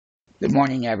Good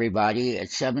morning, everybody.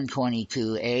 It's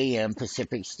 7:22 a.m.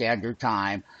 Pacific Standard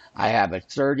Time. I have a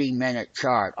 30-minute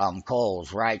chart on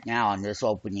Kohl's right now on this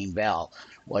opening bell.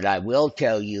 What I will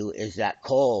tell you is that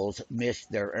Kohl's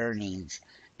missed their earnings,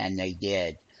 and they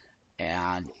did.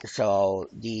 And so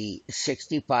the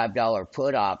 $65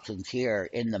 put options here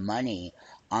in the money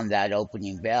on that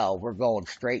opening bell, we're going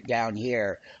straight down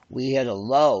here. We hit a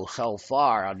low so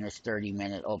far on this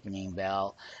 30-minute opening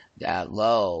bell. That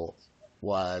low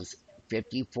was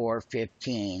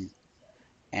 54.15,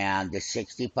 and the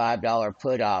 $65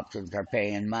 put options are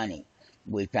paying money.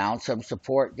 We found some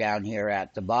support down here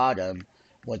at the bottom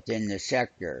within the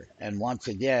sector. And once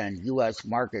again, U.S.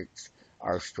 markets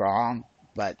are strong,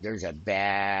 but there's a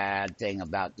bad thing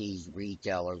about these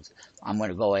retailers. I'm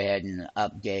going to go ahead and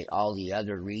update all the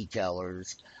other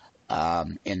retailers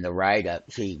in the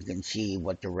write-up so you can see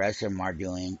what the rest of them are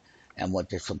doing and what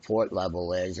the support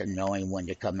level is, and knowing when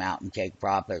to come out and take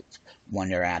profits when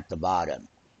they're at the bottom.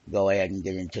 Go ahead and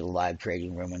get into the live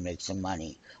trading room and make some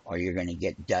money, or you're going to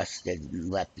get dusted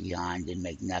and left behind and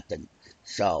make nothing.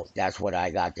 So that's what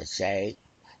I got to say.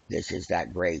 This is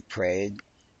that great trade.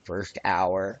 First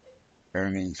hour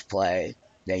earnings play.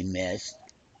 They missed,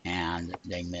 and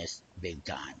they missed big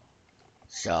time.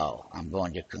 So I'm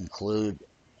going to conclude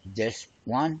this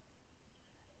one,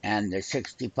 and the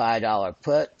 $65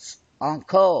 puts on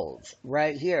Kohl's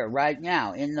right here, right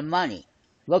now, in the money.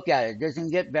 Look at it. It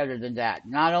doesn't get better than that.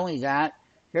 Not only that,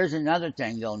 here's another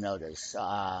thing you'll notice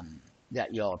that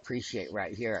you'll appreciate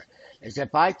right here, is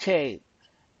if I take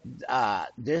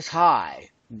this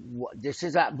high, this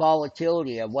is that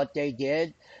volatility of what they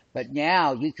did, but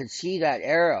now you can see that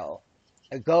arrow.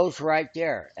 It goes right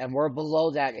there, and we're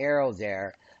below that arrow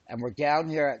there, and we're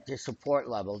down here at the support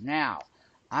level. Now,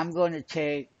 I'm going to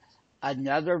take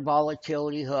another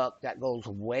volatility hook that goes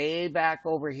way back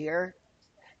over here,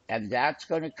 and that's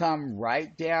going to come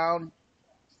right down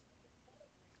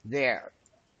there.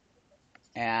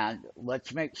 And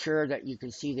let's make sure that you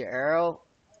can see the arrow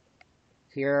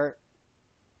here.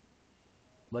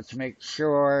 Let's make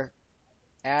sure,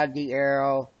 add the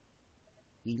arrow.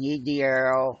 You need the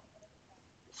arrow.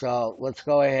 So let's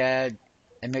go ahead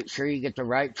and make sure you get the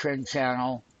right trend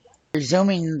channel.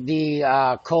 Resuming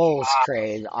the Kohl's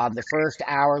trade on the first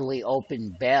hourly open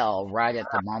bell right at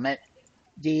the moment.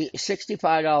 The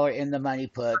 $65 in the money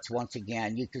puts, once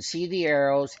again, you can see the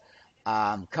arrows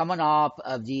coming off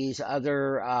of these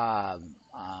other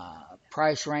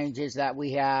price ranges that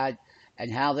we had, and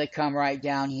how they come right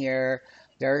down here.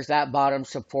 There's that bottom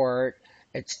support.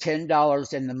 It's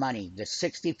 $10 in the money. The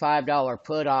 $65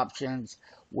 put options,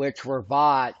 which were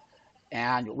bought,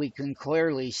 and we can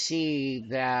clearly see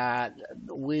that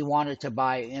we wanted to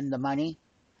buy in the money,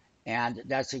 and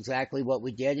that's exactly what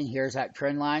we did. And here's that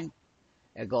trend line.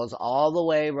 It goes all the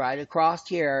way right across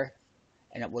here,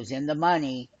 and it was in the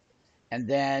money. And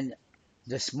then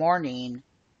this morning,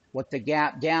 with the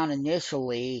gap down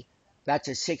initially, that's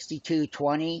a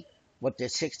 62.20 with the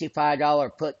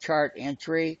 $65 put chart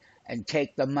entry, and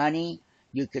take the money.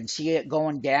 You can see it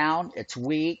going down. It's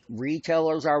weak.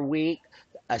 Retailers are weak.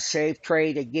 A safe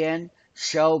trade again.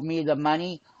 Showed me the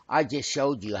money. I just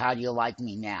showed you. How do you like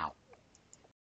me now?